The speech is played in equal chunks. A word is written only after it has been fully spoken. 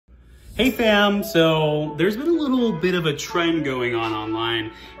Hey fam, so there's been a little bit of a trend going on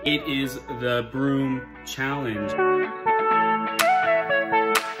online. It is the Broom Challenge.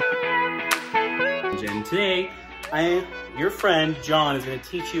 And today, your friend John is going to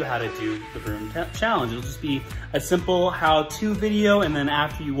teach you how to do the Broom Challenge. It'll just be a simple how-to video, and then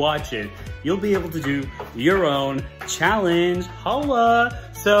after you watch it, you'll be able to do your own challenge. Holla!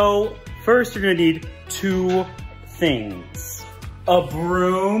 So first you're going to need two things. A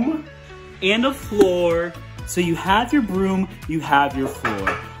broom and a floor. So you have your broom, you have your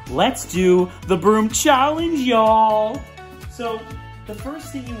floor. Let's do the Broom Challenge, y'all. So the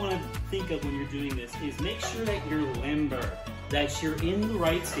first thing you want to think of when you're doing this is make sure that you're limber, that you're in the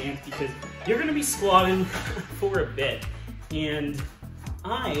right stance, because you're gonna be squatting for a bit. And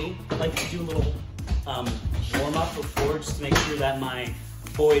I like to do a little warm up before, just to make sure that my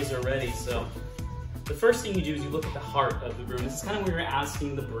boys are ready. So the first thing you do is you look at the heart of the broom. This is kind of where you're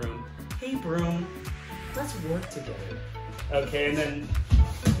asking the broom, hey broom, let's work together. Okay, and then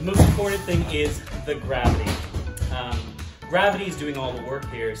the most important thing is the gravity. Gravity is doing all the work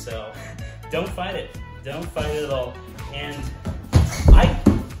here, so don't fight it. Don't fight it at all. And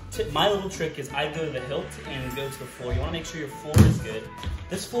my little trick is I go to the hilt and go to the floor. You want to make sure your floor is good.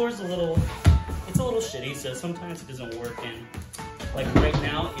 This floor is a little shitty, so sometimes it doesn't work. And like right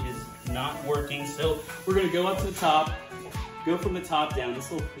now, it is not working. So we're gonna go up to the top, go from the top down.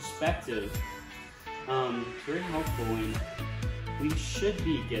 This little perspective, very helpful, and we should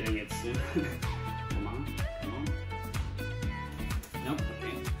be getting it soon. Come on, come on. Nope,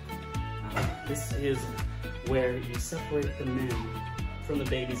 okay. This is where you separate the men from the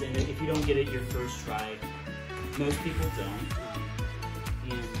babies, and if you don't get it your first try, most people don't.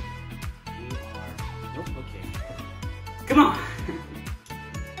 And we are, nope, okay. Come on!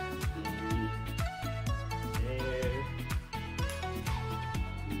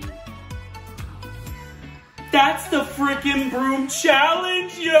 That's the frickin' Broom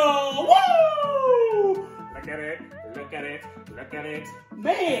Challenge, yo! Woo! Look at it, look at it, look at it.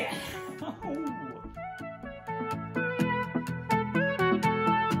 Man! Oh.